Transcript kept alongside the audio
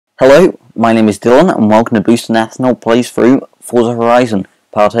Hello, my name is Dylan, and welcome to Boost and Ethanol plays through Forza Horizon,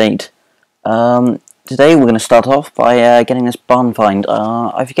 Part 8. Today we're going to start off by getting this barn find.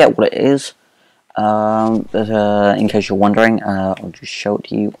 I forget what it is, but in case you're wondering, I'll just show it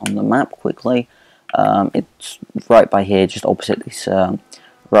to you on the map quickly. It's right by here, just opposite this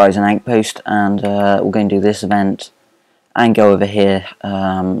Horizon outpost, and we're going to do this event and go over here,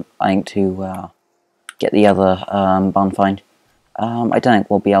 I think, to get the other barn find. I don't think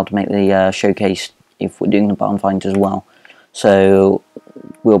we'll be able to make the showcase if we're doing the barn finds as well, so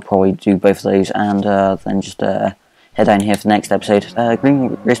we'll probably do both of those and then just head down here for the next episode.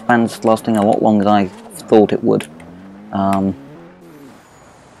 Green wristband's lasting a lot longer than I thought it would.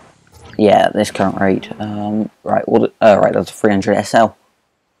 Yeah, at this current rate. Right, that's a 300 SL.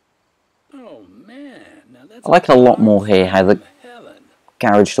 Oh man, now that's I like it a lot more here, how the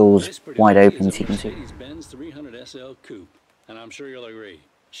garage door's wide open, so you can see. Mercedes-Benz 300 SL Coupe. And I'm sure you'll agree,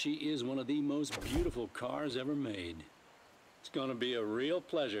 she is one of the most beautiful cars ever made. It's going to be a real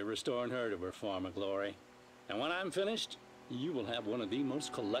pleasure restoring her to her former glory. And when I'm finished, you will have one of the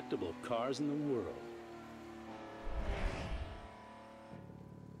most collectible cars in the world.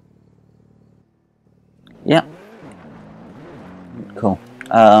 Yeah. Cool.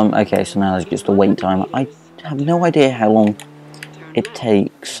 Okay, so now there's just a wait time. I have no idea how long it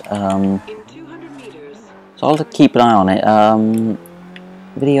takes. So I'll have to keep an eye on it.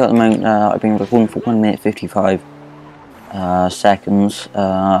 Video at the moment, I've been recording for 1 minute 55 seconds.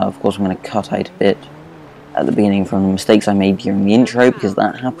 Of course, I'm going to cut out a bit at the beginning from the mistakes I made during the intro, because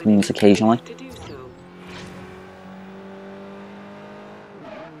that happens occasionally.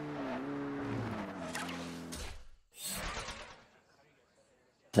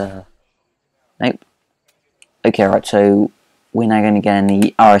 Nope. Okay, right, so we're now going to get in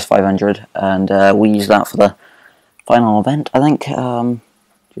the RS500, and we'll use that for the final event, I think.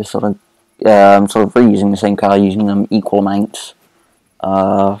 Just sort of reusing the same car, using them equal amounts.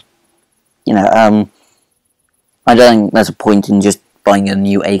 I don't think there's a point in just buying a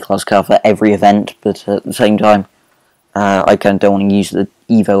new A-class car for every event, but at the same time, I kind of don't want to use the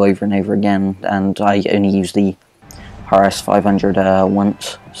Evo over and over again, and I only use the RS500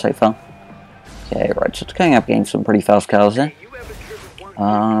 once so far. Okay, right, so it's going up against some pretty fast cars there.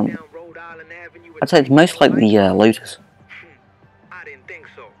 I'd say it's most like the Lotus. I didn't think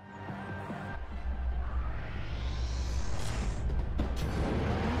so.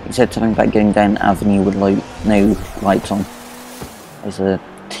 He said something about going down avenue with no lights on. There's a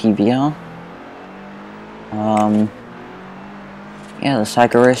TVR. Yeah, the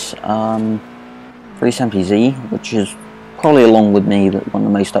Sagaris 370Z, which is probably, along with me, one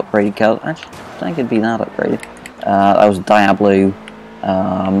of the most upgraded cars. Actually, I don't think it'd be that upgraded. That was Diablo.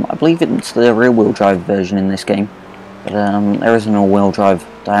 I believe it's the rear-wheel drive version in this game, but there is an all-wheel drive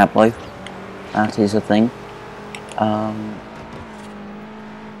Diablo. That is a thing.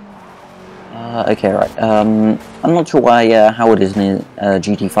 Okay, right. I'm not sure why Howard is in a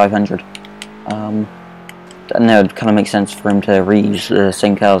GT500. I know it kind of makes sense for him to reuse the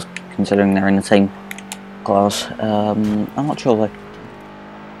same cars, considering they're in the same class. I'm not sure though.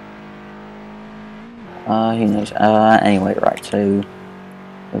 Who knows? Anyway, right, so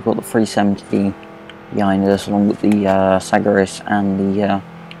we've got the 370 behind us, along with the Sagaris and the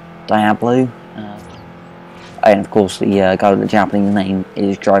Diablo. And of course, the guy with the Japanese name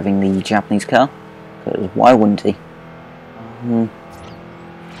is driving the Japanese car, because why wouldn't he?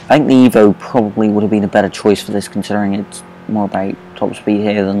 I think the Evo probably would have been a better choice for this, considering it's more about top speed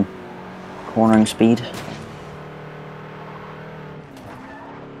here than cornering speed.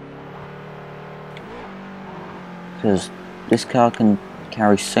 Because this car can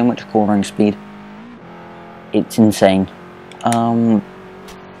carry so much cornering speed, it's insane.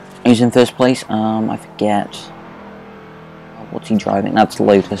 Who's in first place? I forget. What's he driving? That's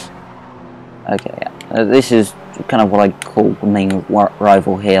Lotus. Okay, yeah. This is kind of what I call the main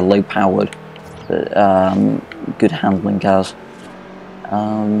rival here, low powered, but good handling cars.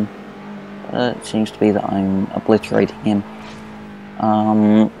 It seems to be that I'm obliterating him.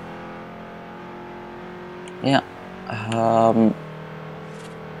 Yeah. I'm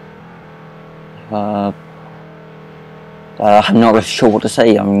not really sure what to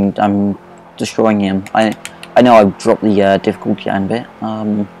say. I'm destroying him. I know I've dropped the difficulty down a bit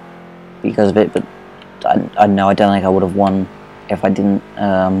because of it, but I know I don't think I would have won if I didn't.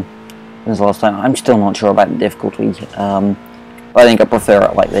 This last time, I'm still not sure about the difficulty. But I think I prefer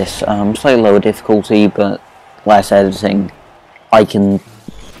it like this. Slightly lower difficulty, but less editing. I can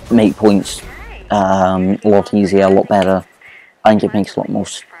make points a lot easier, a lot better. I think it makes a lot more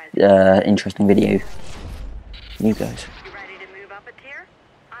interesting video. You guys. You ready to move up a tier?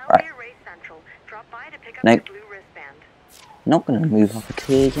 Right. Race Central. Drop by to pick up Nope. your blue wristband. Not going to move off a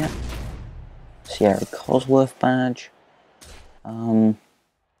tier yet. Sierra Cosworth badge.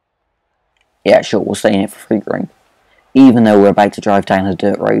 Yeah, sure, we'll stay in it for free growing. Even though we're about to drive down a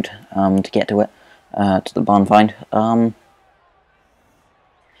dirt road to get to it, to the barn find.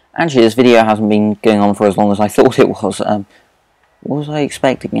 Actually, this video hasn't been going on for as long as I thought it was. What was I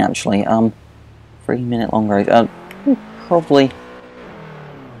expecting, actually? 3-minute long road. Probably...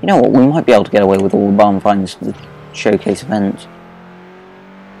 You know what, we might be able to get away with all the barn finds, the showcase events.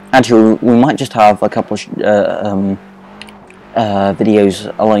 Actually, we might just have a couple of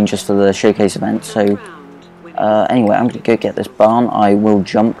videos alone just for the showcase event. So, anyway, I'm going to go get this barn. I will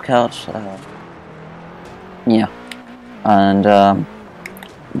jump cut. Yeah. And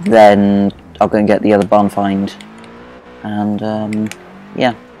then I'll go and get the other barn find. And,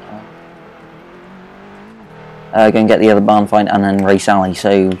 yeah. Go and get the other barn find and then race Alley.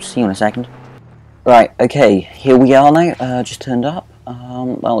 So, see you in a second. Right, okay, here we are now. Just turned up.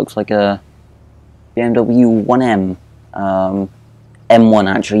 That looks like a BMW 1M.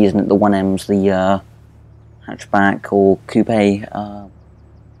 M1 actually, isn't it? The 1M's the hatchback or coupe thing.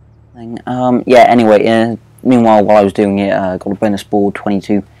 Yeah, anyway, meanwhile, while I was doing it, got a bonus board,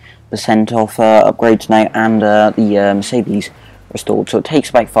 22% off upgrades now, and the Mercedes restored. So it takes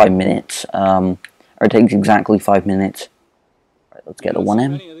about 5 minutes, or it takes exactly 5 minutes. Right, let's get the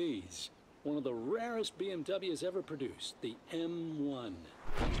 1M. One of the rarest BMWs ever produced, the M1.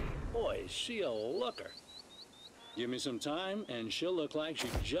 Boy, is she a looker. Give me some time, and she'll look like she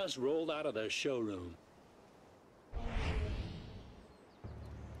just rolled out of the showroom.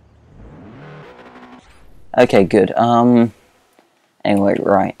 Okay, good. Anyway,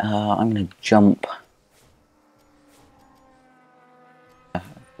 right, I'm gonna jump.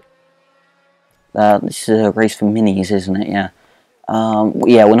 This is a race for minis, isn't it? Yeah.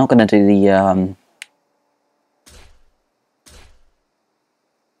 Yeah, we're not gonna do the,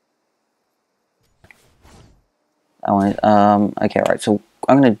 okay, right, so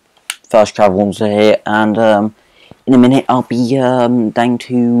I'm gonna fast travel to here, and, in a minute I'll be, down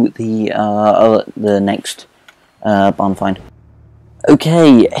to the next, barn find.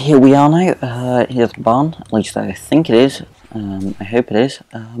 Okay, here we are now. Here's the barn, at least I think it is. I hope it is.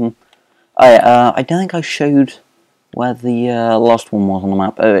 I don't think I showed where the last one was on the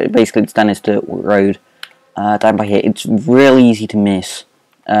map. Basically, it's down this dirt road, down by here. It's really easy to miss.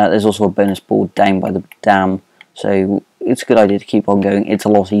 There's also a bonus board down by the dam, so it's a good idea to keep on going. It's a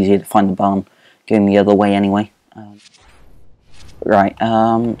lot easier to find the barn going the other way anyway. Right,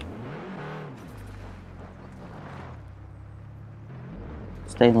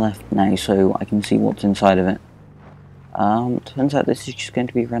 stay left now so I can see what's inside of it. Turns out this is just going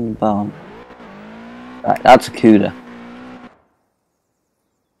to be a random barn. Right, that's a CUDA.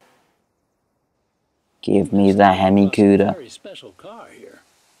 Give me the Hemi CUDA. Very special car here.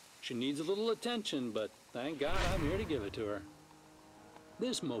 She needs a little attention, but thank God I'm here to give it to her.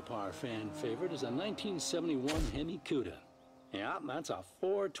 This Mopar fan favorite is a 1971 Hemi CUDA. Yeah, that's a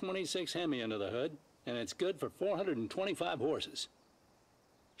 426 Hemi under the hood, and it's good for 425 horses.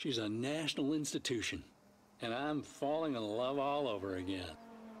 She's a national institution, and I'm falling in love all over again.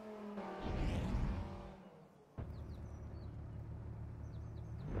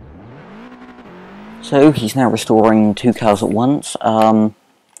 So he's now restoring 2 cars at once.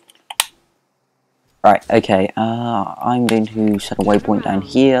 Right, okay, I'm going to set a waypoint down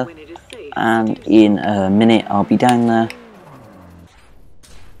here, and in a minute I'll be down there.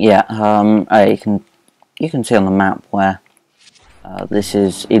 Yeah, you can see on the map where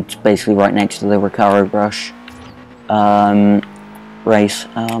it's basically right next to the Recaro Brush race.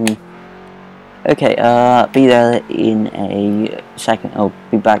 Okay, be there in a second. I'll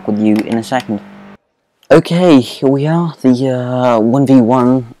be back with you in a second. Okay, here we are, the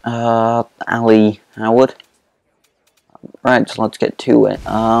 1v1 Ali Howard. Right, so let's get to it.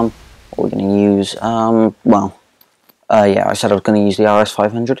 What we're going to use, well, yeah, I said I was going to use the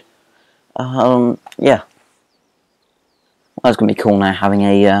RS500. Yeah. Well, that's going to be cool now, having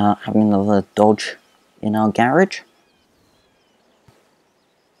another Dodge in our garage.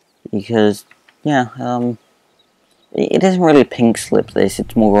 Because, yeah, it isn't really a pink slip, this,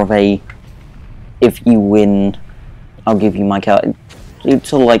 it's more of a, if you win, I'll give you my car. It's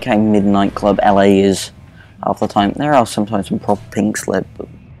sort of like how Midnight Club LA is half the time. There are sometimes some proper pink slip,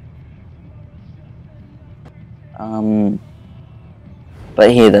 but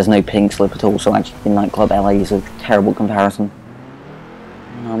here there's no pink slip at all, so actually Midnight Club LA is a terrible comparison.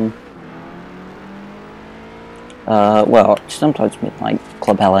 Well, sometimes Midnight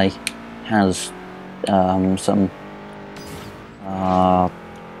Club LA has some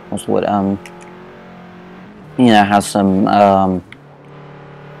what's the word, you know, has some,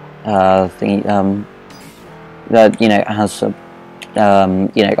 that, you know, has some,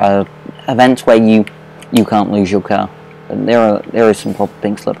 you know, events where you can't lose your car. And there is some proper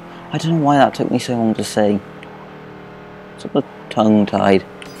pink slip. I don't know why that took me so long to say. Sort of tongue-tied.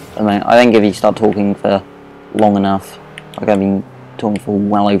 I mean, I think if you start talking for long enough, like I've been talking for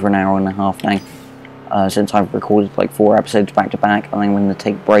well over an hour and a half now, since I've recorded like 4 episodes back to back. I think I'm going to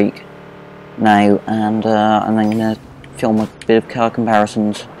take a break now, and I'm then going to film a bit of car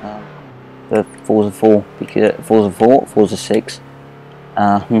comparisons for Forza 4, because Forza 6,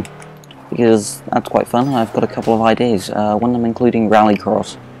 because that's quite fun. I've got a couple of ideas. One of them including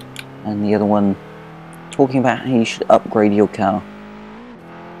Rallycross, and the other one talking about how you should upgrade your car.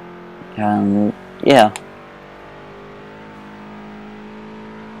 Yeah.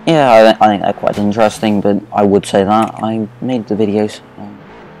 Yeah, I think they're quite interesting, but I would say that I made the videos.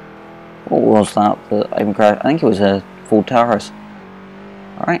 What was that I crashed? I think it was a Ford Taurus.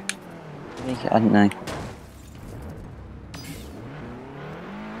 Alright. I don't know.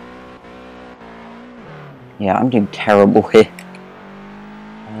 Yeah, I'm doing terrible here.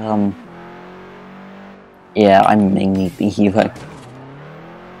 Yeah, I'm mainly the hero.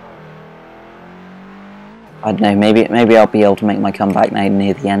 I don't know, maybe I'll be able to make my comeback now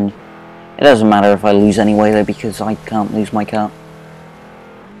near the end. It doesn't matter if I lose anyway though, because I can't lose my car.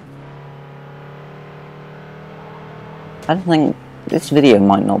 I don't think this video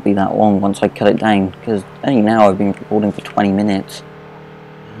might not be that long once I cut it down, because only now I've been recording for 20 minutes.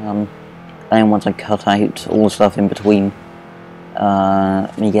 And then once I cut out all the stuff in between,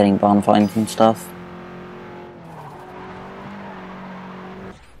 me getting barn finds and stuff.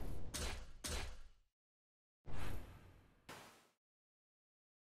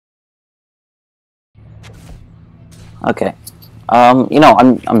 Okay, you know,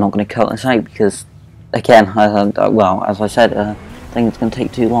 I'm not going to cut this out because, again, well, as I said, I think it's going to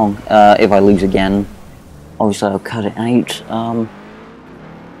take too long. If I lose again, obviously I'll cut it out.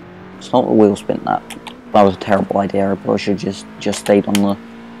 It's not the wheel spin. That was a terrible idea. I probably should just stayed on the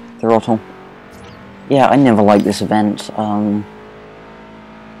throttle. Yeah, I never liked this event.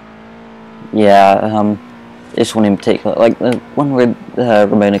 Yeah, this one in particular, like the one with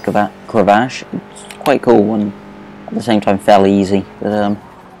Ramona Cravache, it's quite cool and at the same time fairly easy. But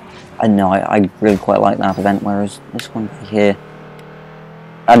I know I really quite like that event, whereas this one here,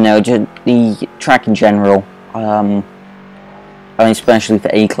 I don't know, just the track in general. I mean, especially for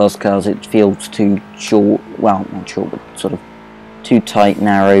A-class cars, it feels too short. Well, not short, but sort of too tight,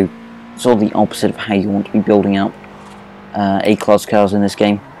 narrow. Sort of the opposite of how you want to be building up A-class cars in this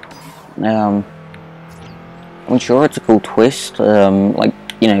game. I'm sure it's a cool twist, like,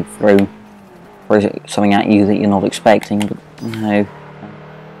 you know, throw something at you that you're not expecting, but no,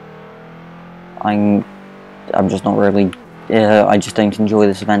 I'm just not really, I just don't enjoy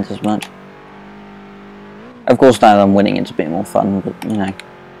this event as much. Of course, now that I'm winning, it's a bit more fun, but, you know,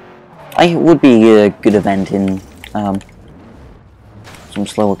 it would be a good event in some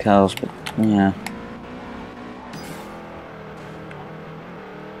slower cars, but, yeah.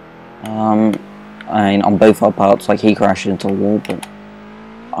 I mean, on both our parts, like, he crashed into the wall, but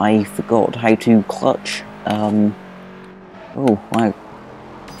I forgot how to clutch. Oh, wow.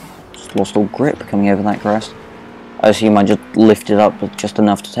 Just lost all grip coming over that crest. I assume I just lifted up just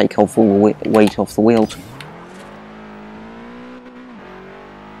enough to take off all the weight off the wheels.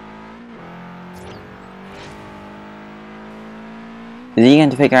 Is he going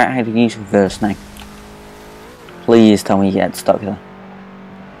to figure out how to use reverse now? Please tell me he gets stuck there.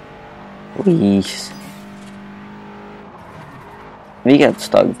 Please. If he gets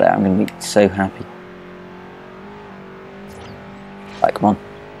stuck there, I'm going to be so happy. Right, come on.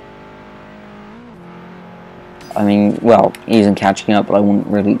 I mean, well, he isn't catching up, but I wouldn't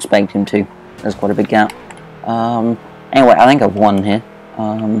really expect him to. There's quite a big gap. Anyway, I think I've won here.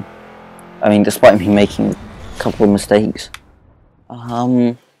 I mean, despite me making a couple of mistakes.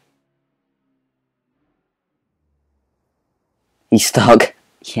 He's stuck.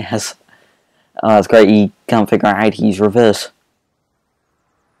 Yes. That's great, he can't figure out how to use reverse.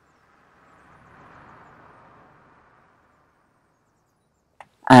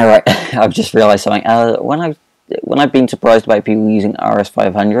 Alright, I've just realised something. When I've been surprised about people using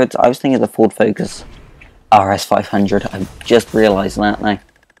RS500s, I was thinking of the Ford Focus RS500. I've just realised that now.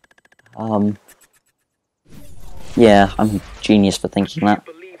 Yeah, I'm a genius for thinking that.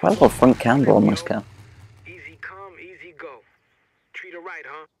 Quite a lot of front camber on this car. Easy come, easy go. Treat her right,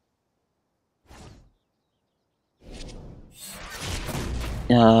 huh?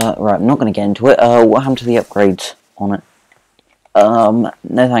 Right, I'm not going to get into it. What happened to the upgrades on it? No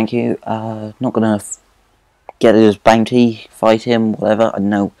thank you. Not gonna get his bounty, fight him, whatever. I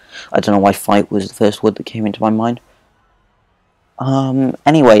don't know why fight was the first word that came into my mind.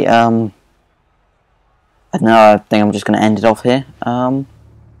 Anyway, I don't know, I think I'm just gonna end it off here.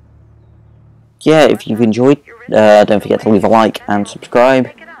 Yeah, if you've enjoyed, don't forget to leave a like and subscribe.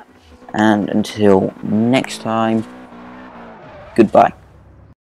 Pick it up. And until next time, goodbye.